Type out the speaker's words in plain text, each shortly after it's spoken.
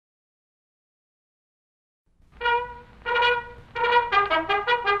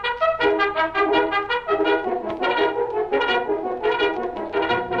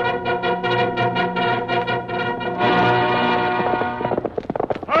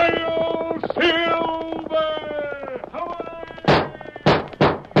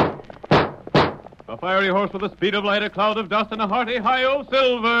fiery horse with the speed of light, a cloud of dust, and a hearty hi-yo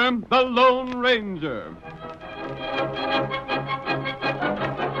silver, the Lone Ranger.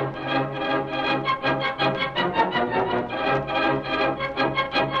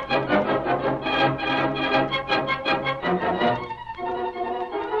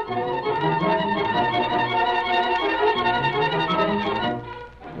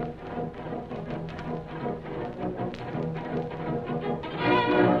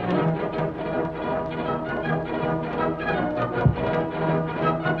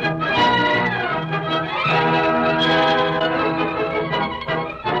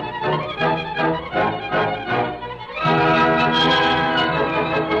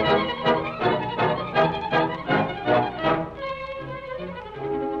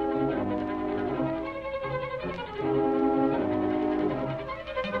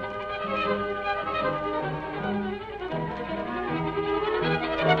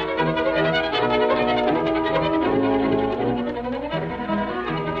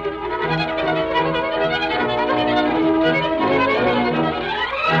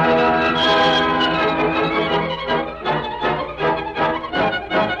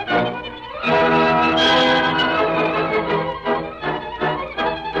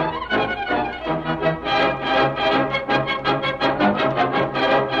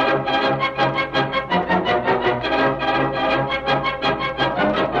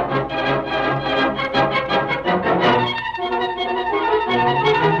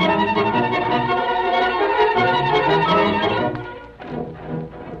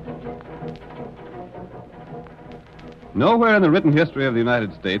 Nowhere in the written history of the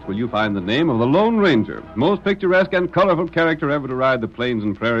United States will you find the name of the Lone Ranger, most picturesque and colorful character ever to ride the plains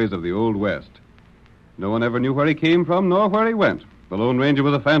and prairies of the Old West. No one ever knew where he came from nor where he went. The Lone Ranger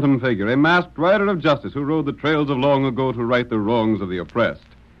was a phantom figure, a masked rider of justice who rode the trails of long ago to right the wrongs of the oppressed.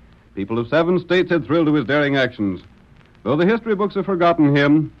 People of 7 states had thrilled to his daring actions. Though the history books have forgotten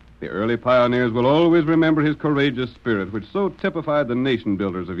him, the early pioneers will always remember his courageous spirit, which so typified the nation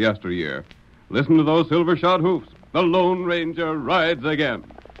builders of yesteryear. Listen to those silver-shod hoofs. The Lone Ranger rides again.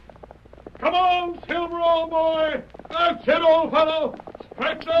 Come on, Silver, old boy. That's it, old fellow.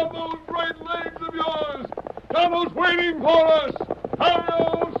 Stretch out those great legs of yours. Donald's waiting for us.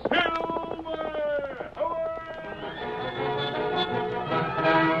 Hi-yo, Silver!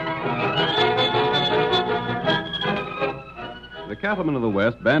 The cattlemen of the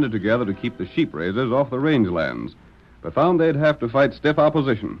West banded together to keep the sheep raisers off the rangelands, but found they'd have to fight stiff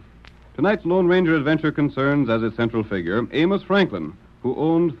opposition. Tonight's Lone Ranger adventure concerns as its central figure Amos Franklyn, who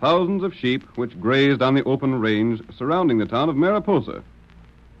owned thousands of sheep which grazed on the open range surrounding the town of Mariposa.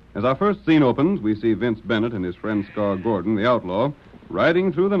 As our first scene opens, we see Vince Bennett and his friend Scar Gordon, the outlaw,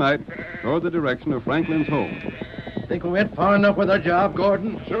 riding through the night toward the direction of Franklyn's home. Think we went far enough with our job,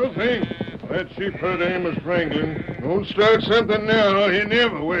 Gordon? Sure thing. That sheepherder Amos Franklyn won't start something now, or he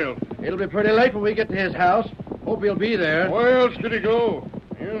never will. It'll be pretty late when we get to his house. Hope he'll be there. Where else could he go?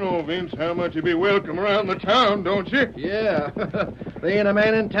 You know, Vince, how much he'd be welcome around the town, don't you? Yeah. There ain't a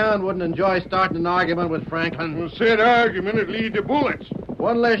man in town wouldn't enjoy starting an argument with Franklyn. Well, said argument would lead to bullets.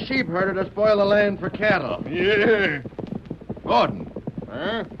 One less sheepherder to spoil the land for cattle. Yeah. Gordon.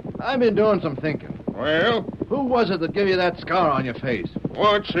 Huh? I've been doing some thinking. Well? Who was it that gave you that scar on your face?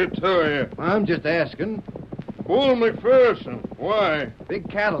 What's it to you? I'm just asking. Bull McPherson. Why? Big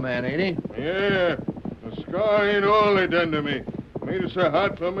cattleman, ain't he? Yeah. The scar ain't all they done to me. Made it so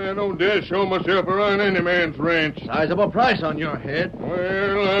hot for me I don't dare show myself around any man's ranch. Sizable price on your head.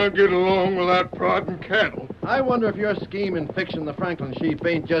 Well, I'll get along without prodding cattle. I wonder if your scheme in fixing the Franklin sheep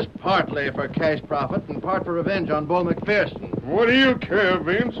ain't just partly for cash profit and part for revenge on Bull McPherson. What do you care,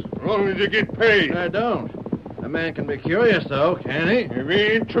 Vince? As long as you get paid. I don't. A man can be curious, though, can he? If he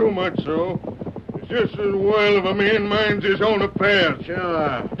ain't too much so. It's just as well if a man minds his own affairs.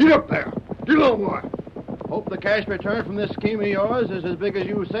 Sure. Get up there. Get along, boy. Hope the cash return from this scheme of yours is as big as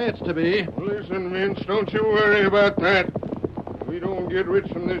you say it's to be. Listen, Vince, don't you worry about that. If we don't get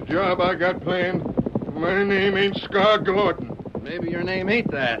rich from this job I got planned, my name ain't Scar Gordon. Maybe your name ain't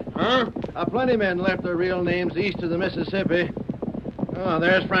that. Huh? Plenty of men left their real names east of the Mississippi. Oh,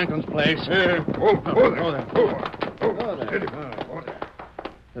 there's Franklin's place. Yeah. Oh, there. Go there. Oh, there. steady. Oh, there.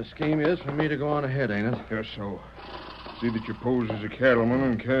 The scheme is for me to go on ahead, ain't it? Yes, so. See that you pose as a cattleman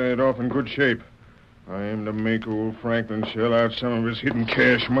and carry it off in good shape. I aim to make old Franklin shell out some of his hidden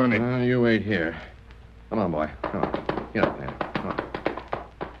cash money. You wait here. Come on, boy. Come on. Get up there. Come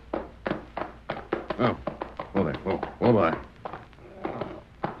on. Oh, there. Oh, boy.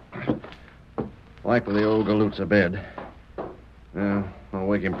 Likely the old galoot's abed. Yeah, I'll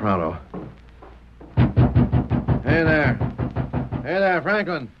wake him pronto. Hey there,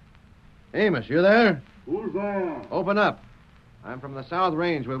 Franklin. Amos, you there? Who's there? Open up. I'm from the South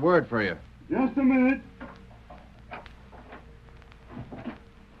Range with word for you. Just a minute.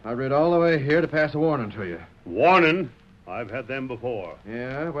 I rode all the way here to pass a warning to you. Warning? I've had them before.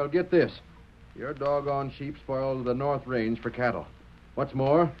 Yeah, well, get this. Your doggone sheep spoiled the North Range for cattle. What's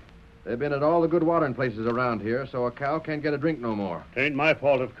more, they've been at all the good watering places around here, so a cow can't get a drink no more. Ain't my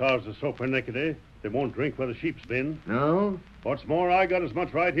fault if cows are so pernickety. They won't drink where the sheep's been. No? What's more, I got as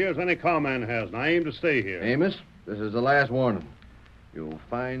much right here as any cowman has, and I aim to stay here. Amos, this is the last warning. You'll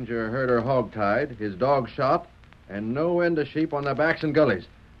find your herder hog-tied, his dog shot, and no end of sheep on their backs and gullies.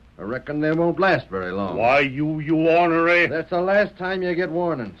 I reckon they won't last very long. Why, you ornery... That's the last time you get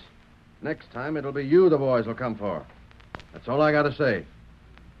warnings. Next time, it'll be you the boys will come for. That's all I got to say.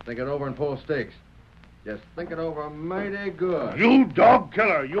 Think it over and pull stakes. Just think it over mighty good. You dog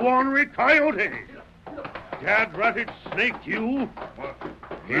killer! You ornery coyote! Gad-ratted snake, you!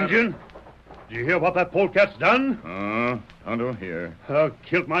 Injun, did you hear what that polecat's done? Tonto here.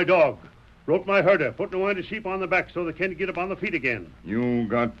 Killed my dog. Broke my herder. Put no end of sheep on the back so they can't get up on the feet again. You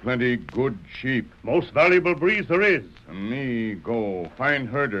got plenty good sheep. Most valuable breeds there is. Me go find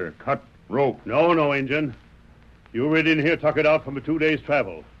herder, cut rope. No, Injun. You rid in here, tuck it out from a 2 days'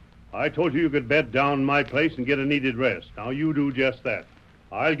 travel. I told you could bed down my place and get a needed rest. Now you do just that.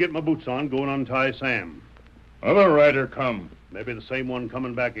 I'll get my boots on, go and untie Sam. Other rider come. Maybe the same one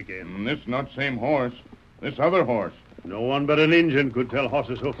coming back again. This not same horse. This other horse. No one but an Injun could tell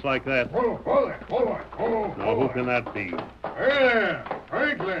horses' hoofs like that. Hold on. Now, who can that be? Hey,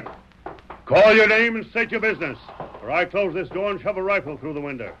 Franklyn. Call your name and state your business, or I close this door and shove a rifle through the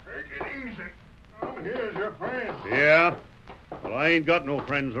window. Take it easy. Here's your friend. Yeah? Well, I ain't got no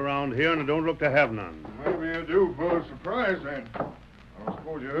friends around here, and I don't look to have none. Maybe you do for a surprise, then. I don't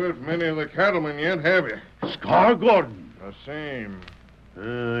suppose you heard from any of the cattlemen yet, have you? Scar Gordon. The same.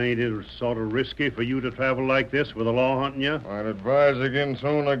 Ain't it sort of risky for you to travel like this with the law hunting you? I'd advise against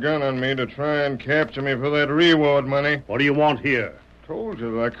owning a gun on me to try and capture me for that reward money. What do you want here? Told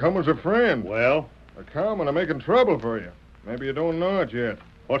you that I come as a friend. Well? The cowmen are making trouble for you. Maybe you don't know it yet.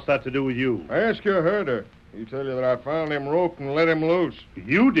 What's that to do with you? Ask your herder. He tell you that I found him roped and let him loose.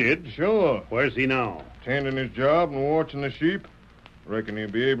 You did? Sure. Where's he now? Tending his job and watching the sheep. Reckon he'll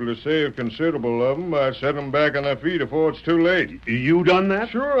be able to save considerable of them by setting them back on their feet before it's too late. You done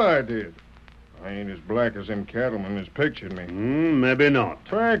that? Sure I did. I ain't as black as them cattlemen has pictured me. Maybe not.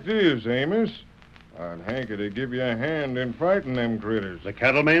 Fact is, Amos, I'd hanker to give you a hand in fighting them critters. The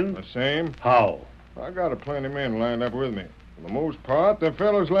cattlemen? The same. How? I got a plenty of men lined up with me. For the most part, they're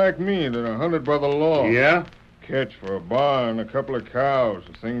fellows like me that are hunted by the law. Yeah? Catch for a barn, a couple of cows,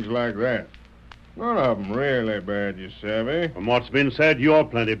 and things like that. None of them really bad, you savvy. From what's been said, you're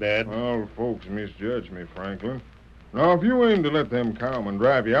plenty bad. Well, folks misjudge me, Franklin. Now, if you aim to let them cowmen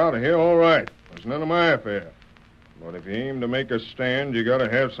drive you out of here, all right. It's none of my affair. But if you aim to make a stand, you gotta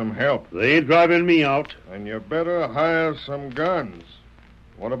have some help. They ain't driving me out. And you better hire some guns.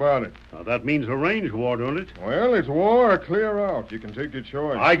 What about it? Now, that means a range war, don't it? Well, it's war or clear out. You can take your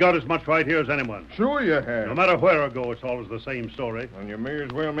choice. I got as much right here as anyone. Sure you have. No matter where I go, it's always the same story. And you may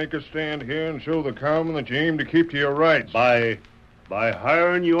as well make a stand here and show the cowmen that you aim to keep to your rights. By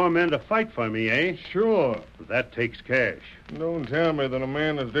hiring your men to fight for me, eh? Sure. That takes cash. Don't tell me that a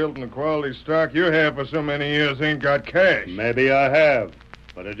man that's dealt in the quality stock you have for so many years ain't got cash. Maybe I have,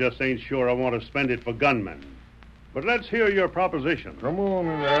 but I just ain't sure I want to spend it for gunmen. But let's hear your proposition. Come on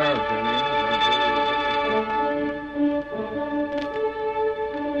in the house,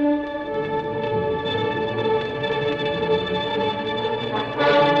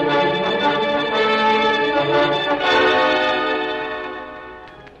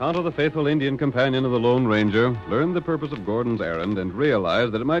 Tonto, the faithful Indian companion of the Lone Ranger, learned the purpose of Gordon's errand and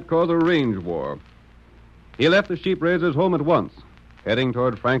realized that it might cause a range war. He left the sheep raisers home at once, heading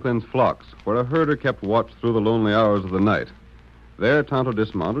toward Franklyn's flocks, where a herder kept watch through the lonely hours of the night. There, Tonto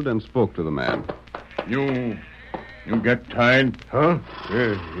dismounted and spoke to the man. You get tied? Huh?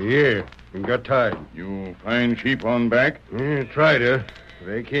 Yeah. Got tied. You find sheep on back? Yeah, tried to.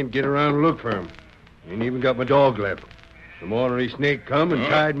 They can't get around and look for him. Ain't even got my dog left. Some ornery snake come and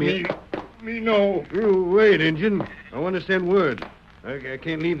tied me. Me no. You wait, Injun. I want to send word. I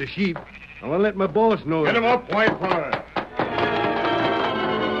can't leave the sheep. I want to let my boss know. Get him up, white fella.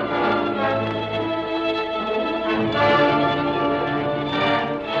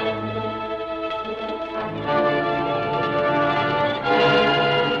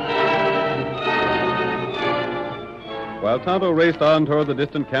 While Tonto raced on toward the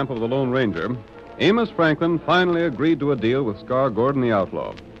distant camp of the Lone Ranger, Amos Franklyn finally agreed to a deal with Scar Gordon the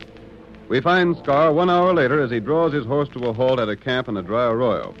outlaw. We find Scar 1 hour later as he draws his horse to a halt at a camp in a dry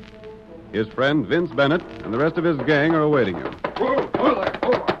arroyo. His friend Vince Bennett and the rest of his gang are awaiting him.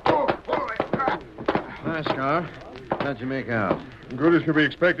 Hi, Scar. How'd you make out? Good as could be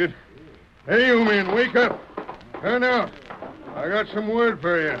expected. Hey, you men, wake up. Turn out. I got some word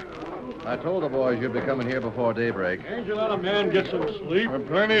for you. I told the boys you'd be coming here before daybreak. Can't you let a man get some sleep? We've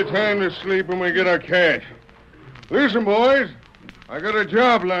plenty of time to sleep when we get our cash. Listen, boys. I got a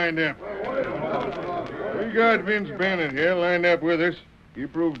job lined up. We got Vince Bennett here lined up with us. He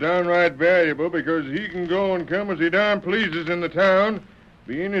proved downright valuable because he can go and come as he darn pleases in the town,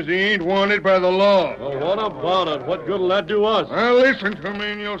 being as he ain't wanted by the law. Well, what about it? What good'll that do us? Now, listen to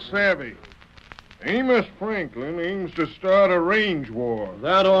me and you'll savvy. Amos Franklyn aims to start a range war.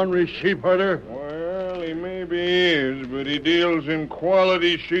 That ornery sheepherder? Well, he maybe is, but he deals in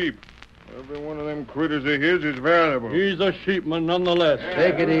quality sheep. Every one of them critters of his is valuable. He's a sheepman nonetheless.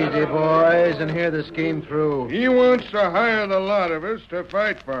 Take it easy, boys, and hear the scheme through. He wants to hire the lot of us to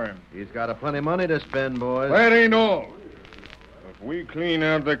fight for him. He's got a plenty of money to spend, boys. That ain't all. If we clean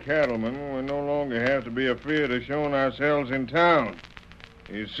out the cattlemen, we no longer have to be afraid of showing ourselves in town.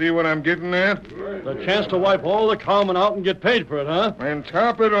 You see what I'm getting at? The chance to wipe all the cowmen out and get paid for it, huh? And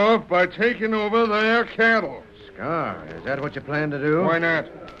top it off by taking over their cattle. Scar, is that what you plan to do? Why not?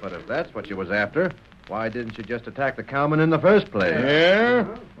 But if that's what you was after, why didn't you just attack the cowmen in the first place? Yeah?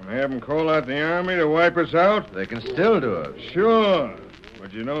 And have them call out the army to wipe us out? They can still do it. Sure.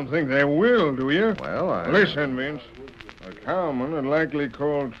 But you don't think they will, do you? Well, Listen, Vince. The cowmen would likely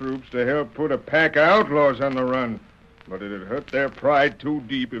call troops to help put a pack of outlaws on the run. But it'd hurt their pride too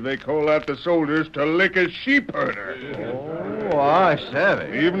deep if they call out the soldiers to lick a sheepherder. Oh, I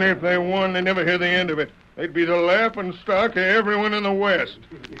savvy. Even if they won, they never hear the end of it. They'd be the laughing stock of everyone in the West.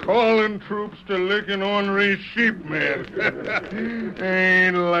 Calling troops to lick an ornery sheepman.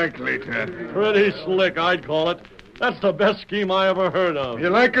 Ain't likely to. Pretty slick, I'd call it. That's the best scheme I ever heard of. You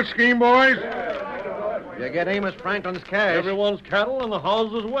like a scheme, boys? You get Amos Franklin's cash. Everyone's cattle and the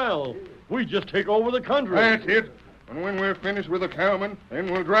houses as well. We just take over the country. That's it. And when we're finished with the cowmen,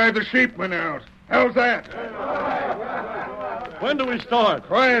 then we'll drive the sheepmen out. How's that? When do we start?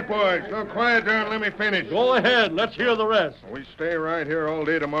 Quiet, boys. So quiet down and let me finish. Go ahead. Let's hear the rest. We stay right here all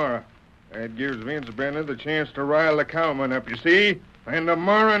day tomorrow. That gives Vince Bennett the chance to rile the cowmen up, you see? And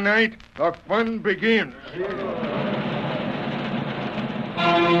tomorrow night, the fun begins.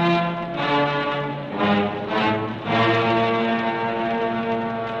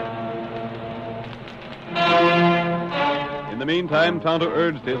 In the meantime, Tonto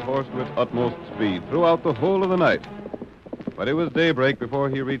urged his horse to its utmost speed throughout the whole of the night. But it was daybreak before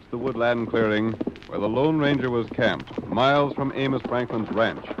he reached the woodland clearing where the Lone Ranger was camped, miles from Amos Franklyn's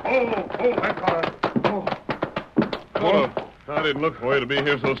ranch. I got it. Oh, I didn't look for you to be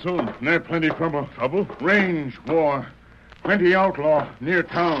here so soon. There's plenty trouble. Trouble? Range war. Plenty outlaw near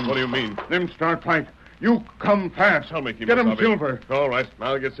town. What do you mean? Them start fight. You come fast. Tell me, Kemosabe. Get him Silver. All right.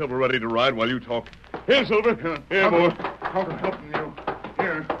 I'll get Silver ready to ride while you talk. Here, Silver. Here, boy. How to help you?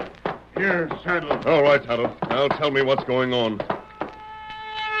 Here, saddle. All right, Tonto. Now tell me what's going on.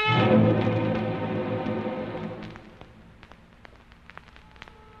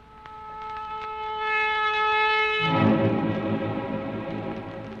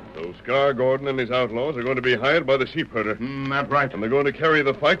 So Scar Gordon and his outlaws are going to be hired by the sheepherder. That's right. And they're going to carry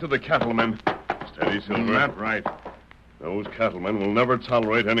the fight to the cattlemen. Steady, Silver. That's right. Those cattlemen will never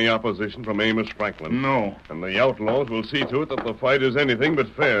tolerate any opposition from Amos Franklyn. No. And the outlaws will see to it that the fight is anything but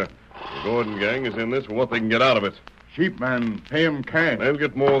fair. The Gordon gang is in this for what they can get out of it. Sheepman, pay him cash. They'll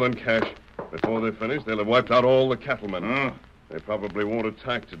get more than cash. Before they finish, they'll have wiped out all the cattlemen. Oh. They probably won't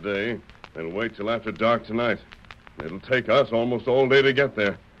attack today. They'll wait till after dark tonight. It'll take us almost all day to get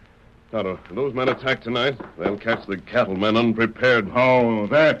there. Tonto, if those men attack tonight, they'll catch the cattlemen unprepared. How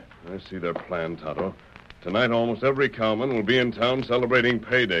that? I see their plan, Tonto. Tonight, almost every cowman will be in town celebrating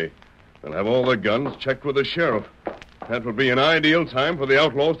payday. They'll have all their guns checked with the sheriff. That will be an ideal time for the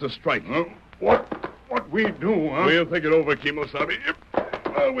outlaws to strike. What we do, huh? We'll think it over, Kemosabe.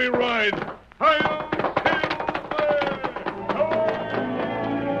 While we ride. Hi-yo,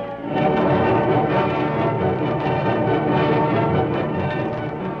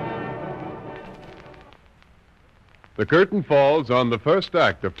 The curtain falls on the first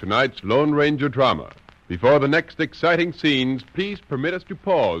act of tonight's Lone Ranger drama. Before the next exciting scenes, please permit us to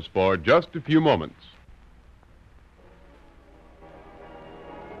pause for just a few moments.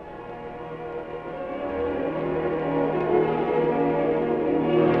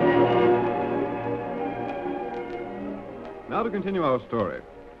 Now to continue our story.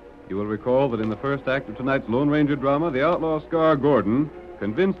 You will recall that in the first act of tonight's Lone Ranger drama, the outlaw Scar Gordon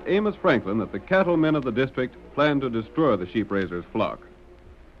convinced Amos Franklyn that the cattlemen of the district planned to destroy the sheep raiser's flock.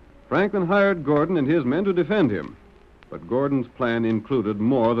 Franklin hired Gordon and his men to defend him, but Gordon's plan included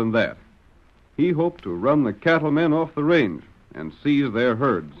more than that. He hoped to run the cattlemen off the range and seize their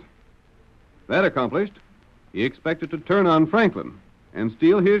herds. That accomplished, he expected to turn on Franklin and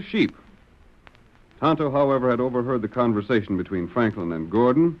steal his sheep. Tonto, however, had overheard the conversation between Franklin and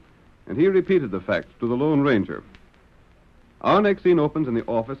Gordon, and he repeated the facts to the Lone Ranger. Our next scene opens in the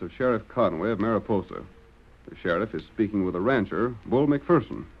office of Sheriff Conway of Mariposa. The sheriff is speaking with a rancher, Bull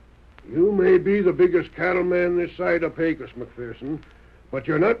McPherson. You may be the biggest cattleman this side of Pecos, McPherson, but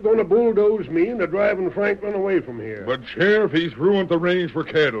you're not going to bulldoze me into driving Franklin away from here. But, Sheriff, he's ruined the range for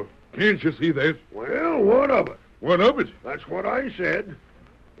cattle. Can't you see that? Well, what of it? What of it? That's what I said.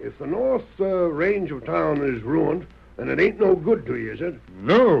 If the north range of town is ruined, then it ain't no good to you, is it?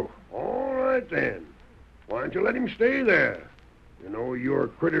 No. All right, then. Why don't you let him stay there? You know, your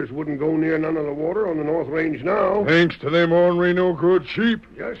critters wouldn't go near none of the water on the north range now. Thanks to them ornery no-good sheep.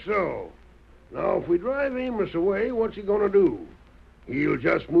 Just so. Now, if we drive Amos away, what's he going to do? He'll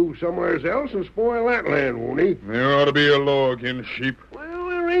just move somewhere else and spoil that land, won't he? There ought to be a law against sheep. Well,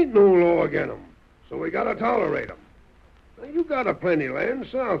 there ain't no law against 'em, so we got to tolerate 'em. Now, you got a plenty land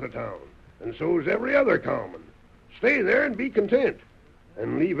south of town, and so's every other cowman. Stay there and be content,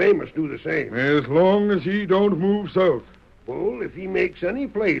 and leave Amos do the same. As long as he don't move south. Bull, if he makes any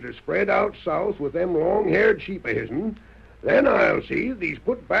play to spread out south with them long-haired sheep of his'n, then I'll see that he's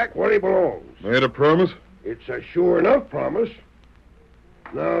put back where he belongs. That a promise? It's a sure enough promise.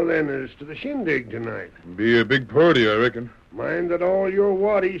 Now then, as to the shindig tonight. Be a big party, I reckon. Mind that all your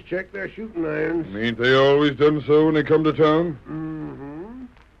waddies check their shooting irons. Ain't they always done so when they come to town?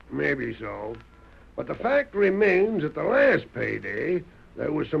 Mm-hmm. Maybe so. But the fact remains that the last payday,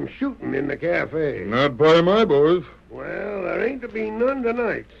 there was some shooting in the cafe. Not by my boys. Well, there ain't to be none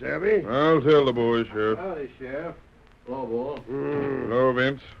tonight, savvy? I'll tell the boys, Sheriff. Howdy, Sheriff. Hello, Bull. Hello,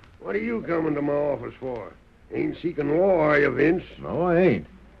 Vince. What are you coming to my office for? Ain't seeking law, are you, Vince? No, I ain't.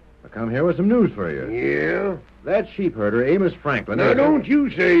 I come here with some news for you. Yeah? That sheepherder, Amos Franklyn... Now, don't you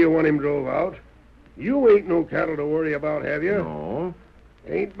say you want him drove out. You ain't no cattle to worry about, have you? No.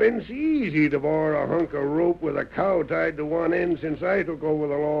 Ain't been so easy to bar a hunk of rope with a cow tied to one end since I took over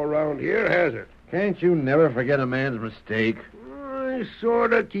the law around here, has it? Can't you never forget a man's mistake? I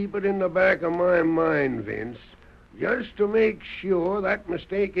sort of keep it in the back of my mind, Vince, just to make sure that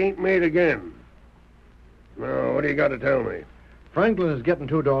mistake ain't made again. Now, what do you got to tell me? Franklin is getting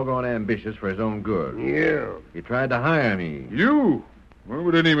too doggone ambitious for his own good. Yeah. He tried to hire me. You? What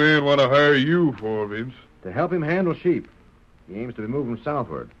would any man want to hire you for, Vince? To help him handle sheep. He aims to be moving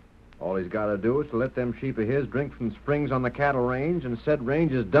southward. All he's got to do is to let them sheep of his drink from the springs on the cattle range, and said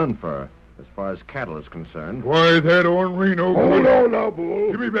range is done for, as far as cattle is concerned. Why, that ornery no Hold good. on now,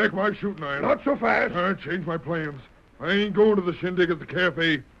 Bull. Give me back my shooting iron. Not so fast. I changed my plans. I ain't going to the shindig at the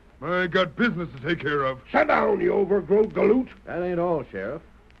cafe. I got business to take care of. Sit down, you overgrown galoot. That ain't all, Sheriff.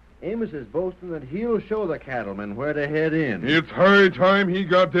 Amos is boasting that he'll show the cattlemen where to head in. It's high time he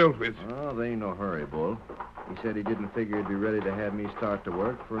got dealt with. Oh, they ain't no hurry, Bull. He said he didn't figure he'd be ready to have me start to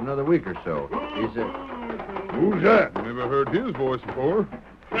work for another week or so. He said... Who's that? Never heard his voice before.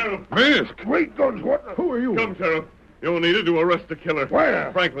 Sheriff. Mask! Great guns, what? Who are you? Come, Sheriff. You'll need it to arrest the killer.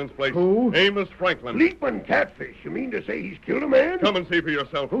 Where? Franklin's place. Who? Amos Franklin. Leaping catfish. You mean to say he's killed a man? Come and see for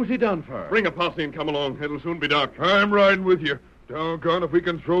yourself. Who's he done for? Bring a posse and come along. It'll soon be dark. I'm riding with you. Doggone, if we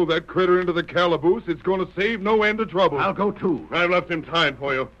can throw that critter into the calaboose, it's going to save no end of trouble. I'll go too. I've left him tied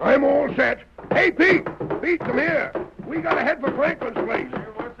for you. I'm all set. Hey, Pete! Pete, come here. We got to head for Franklin's place.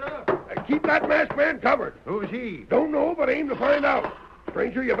 What's up? Keep that masked man covered. Who's he? Don't know, but aim to find out.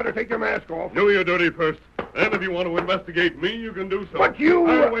 Stranger, you better take your mask off. Do your duty first. And if you want to investigate me, you can do so. But you...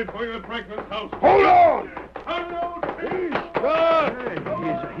 I'll wait for you at Franklin's house. Hold on!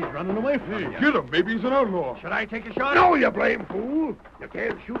 He's running away from you. Get him. Maybe he's an outlaw. Should I take a shot? No, you blame fool. You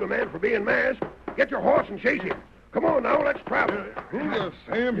can't shoot a man for being masked. Get your horse and chase him. Come on now, let's travel. Who the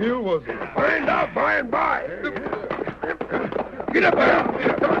Sam Hill was he? Find out by and by. Get up there.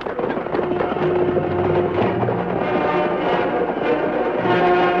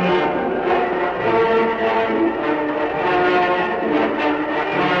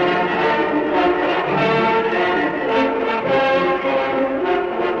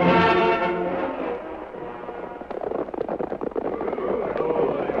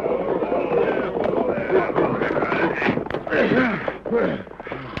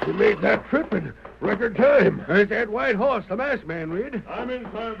 You made that trip in record time. There's that white horse, the masked man, Reed. I'm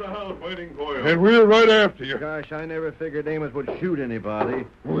inside the house waiting for you. And we're right after you. Gosh, I never figured Amos would shoot anybody.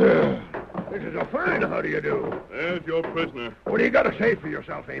 Well, this is a fine how do you do. There's your prisoner. What do you got to say for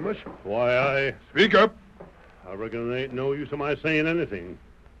yourself, Amos? Why, Speak up. I reckon there ain't no use of my saying anything.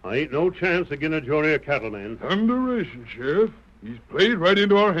 I ain't no chance again a jury of cattlemen. Thunderation, Sheriff. He's played right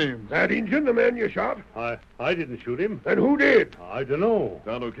into our hands. That Injun, the man you shot? I didn't shoot him. Then who did? I dunno.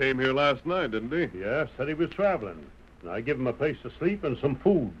 Tonto came here last night, didn't he? Yeah, said he was traveling. And I give him a place to sleep and some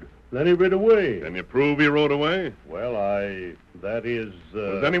food. Then he rid away. Can you prove he rode away? Well, that is...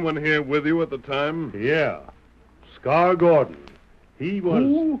 Was anyone here with you at the time? Yeah. Scar Gordon. He was...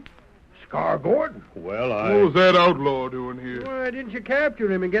 Who? Scar Gordon? Well, What was that outlaw doing here? Why didn't you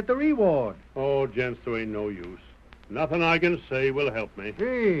capture him and get the reward? Oh, gents, there ain't no use. Nothing I can say will help me.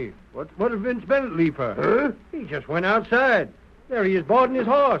 Hey, what did Vince Bennett leave for? Huh? He just went outside. There he is, boarding his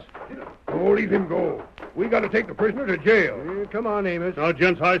horse. Oh, leave him go. We got to take the prisoner to jail. Come on, Amos. Now,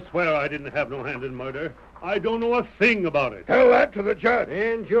 gents, I swear I didn't have no hand in murder. I don't know a thing about it. Tell that to the judge.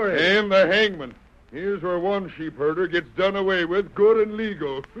 And jury. And the hangman. Here's where one sheepherder gets done away with, good and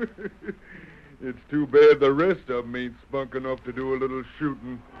legal. It's too bad the rest of 'em ain't spunk enough to do a little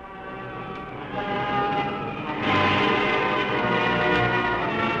shooting.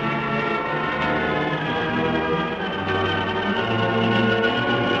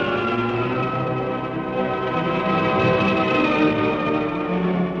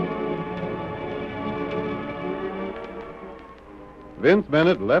 Vince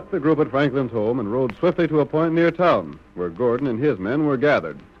Bennett left the group at Franklyn's home and rode swiftly to a point near town, where Gordon and his men were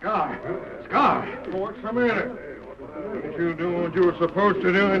gathered. Scar! What's the matter? Didn't you do what you were supposed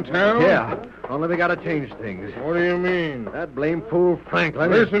to do in town? Yeah, only we got to change things. What do you mean? That blame fool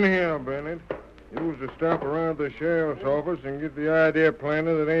Franklyn. Listen here, Bennett. You was to stop around the sheriff's office and get the idea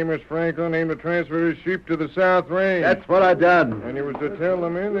planted that Amos Franklyn aimed to transfer his sheep to the South Range. That's what I done. And he was to tell the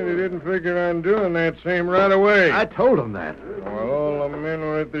men that he didn't figure on doing that same right away. I told him that. While all the men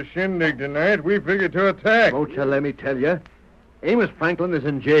were at the shindig tonight, we figured to attack. Won't you let me tell you? Amos Franklyn is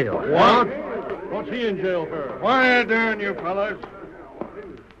in jail. What? What's he in jail for? Quiet down, you fellas.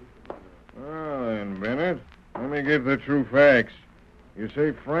 Well, then, Bennett, let me give the true facts. You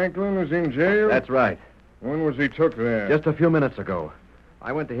say Franklyn is in jail? That's right. When was he took there? Just a few minutes ago.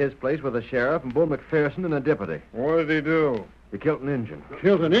 I went to his place with the sheriff and Bull McPherson and a deputy. What did he do? He killed an Injun.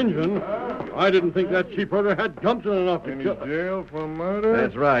 Killed an Injun? I didn't think that sheepherder had gumption enough to In kill... jail for murder?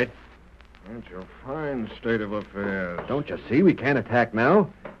 That's right. That's a fine state of affairs. Don't you see? We can't attack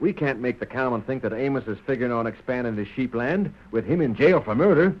now. We can't make the cowman think that Amos is figuring on expanding his sheep land with him in jail for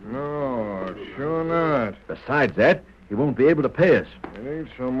murder. No, sure not. Besides that, he won't be able to pay us. It ain't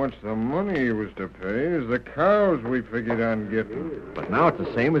so much the money he was to pay as the cows we figured on getting. But now it's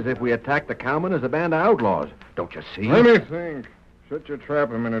the same as if we attacked the cowman as a band of outlaws. Don't you see? Let me think. Set your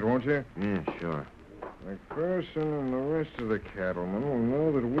trap a minute, won't you? Yeah, sure. McPherson and the rest of the cattlemen will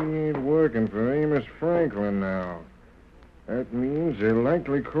know that we ain't working for Amos Franklyn now. That means they'll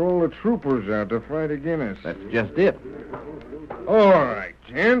likely call the troopers out to fight against us. That's just it. All right,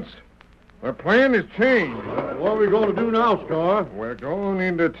 gents. The plan has changed. What are we going to do now, Scar? We're going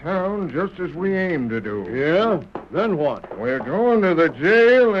into town just as we aimed to do. Yeah? Then what? We're going to the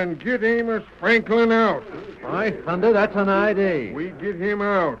jail and get Amos Franklyn out. By thunder, that's an idea. We get him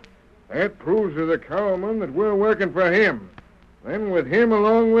out. That proves to the cowman that we're working for him. Then with him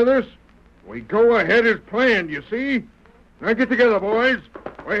along with us, we go ahead as planned, you see? Now get together, boys.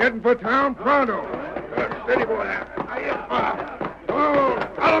 We're heading for town pronto. Steady, boy. Oh,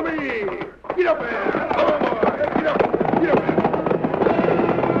 follow me. Get up there. Come on, boy. Get up. Get up there.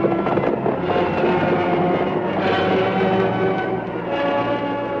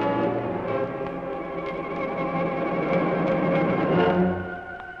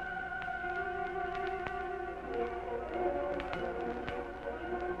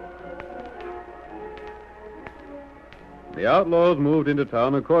 The outlaws moved into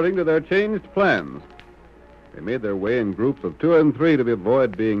town according to their changed plans. They made their way in groups of 2 and 3 to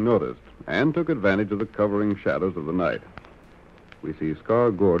avoid being noticed, and took advantage of the covering shadows of the night. We see Scar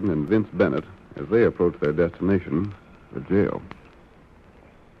Gordon and Vince Bennett as they approach their destination, the jail.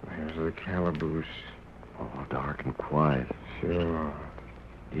 There's the calaboose. Oh, dark and quiet. Sure.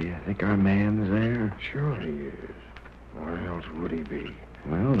 Do you think our man's there? Sure he is. Where else would he be?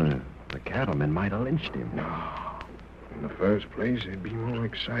 Well, the cattlemen might have lynched him. No. In the first place, there'd be more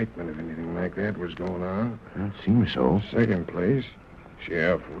excitement if anything like that was going on. It seems so. Second place,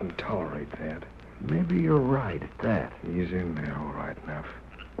 sheriff wouldn't tolerate that. Maybe you're right at that. He's in there all right enough.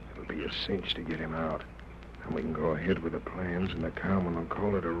 It'll be a cinch to get him out. And we can go ahead with the plans, and the cowman will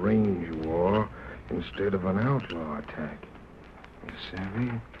call it a range war instead of an outlaw attack. You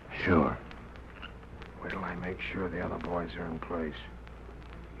savvy? Sure. Wait till I make sure the other boys are in place.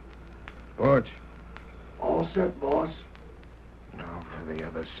 Butch. All set, boss. Now for the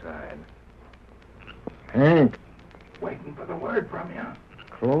other side. Hank. Waiting for the word from you.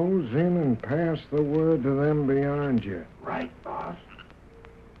 Close in and pass the word to them beyond you. Right, boss.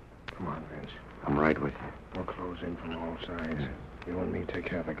 Come on, Vince. I'm right with you. We'll close in from all sides. You and me take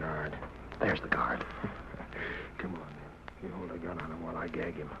care of the guard. There's the guard. Come on, then. You hold a gun on him while I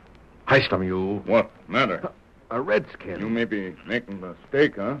gag him. Heist him, you. What matter? A redskin. You may be making a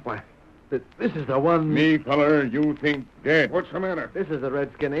mistake, huh? Why, this is the one... Me, feller, you think dead. What's the matter? This is the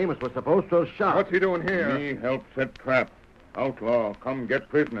redskin Amos was supposed to have shot. What's he doing here? Me help set trap. Outlaw, come get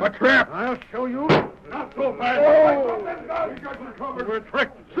prisoner. A trap! I'll show you. Not so fast. Oh! We got you covered. We're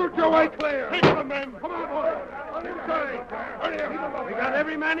tricked. Shoot your way clear! Take the men. Come on, boys. On inside! Hurry up! We got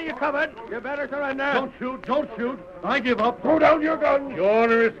every man of you covered. You better surrender. Don't shoot, don't shoot. I give up. Throw down your gun! Your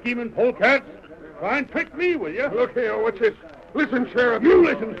honor is scheming polecats. Try and trick me, will you? Look here, what's this? Listen, Sheriff. You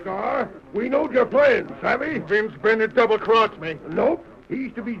listen, Scar. We knowed your plan, savvy? Vince Bennett double-crossed me. Nope.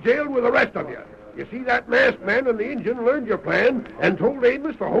 He's to be jailed with the rest of you. You see, that masked man and the Injun learned your plan and told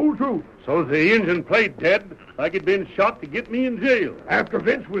Amos the whole truth. So the Injun played dead, like he'd been shot to get me in jail. After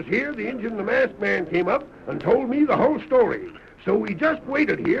Vince was here, the Injun and the masked man came up and told me the whole story. So we just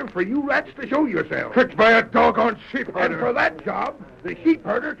waited here for you rats to show yourselves. Tricked by a doggone sheepherder. And for that job, the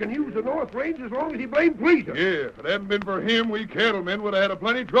sheepherder can use the North Range as long as he blames pleases. Yeah, if it hadn't been for him, we cattlemen would have had a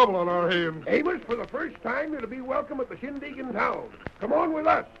plenty trouble on our hands. Amos, for the first time, you're to be welcome at the shindig in town. Come on with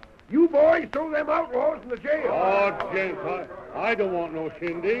us. You boys throw them outlaws in the jail. Oh, gents, I don't want no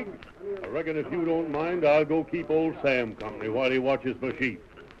shindig. I reckon if you don't mind, I'll go keep old Sam company while he watches for sheep.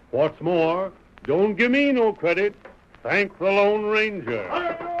 What's more, don't give me no credit. Thank the Lone Ranger.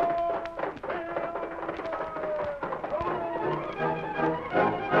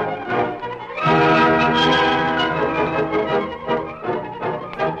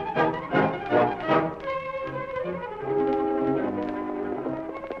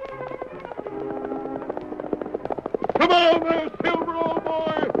 Come on there, Silver, old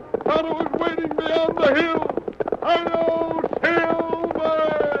boy. Tonto is waiting beyond the hill. I know, Silver.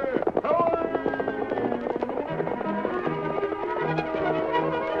 Hurry!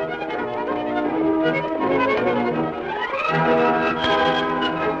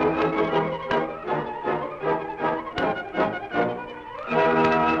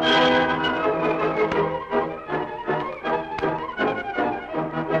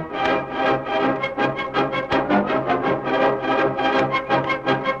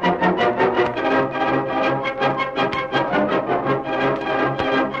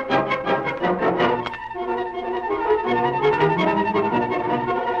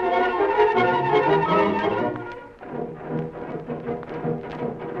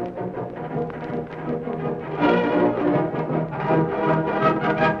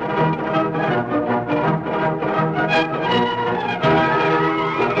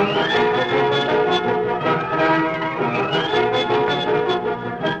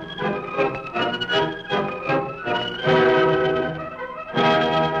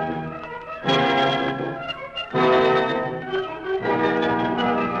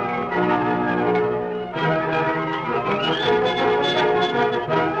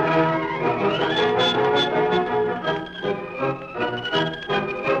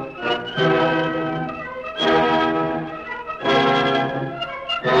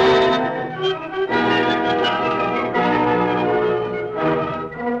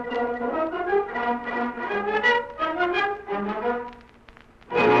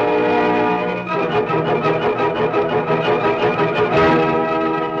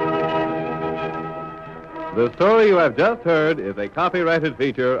 The story you have just heard is a copyrighted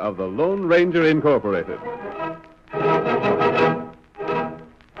feature of the Lone Ranger Incorporated.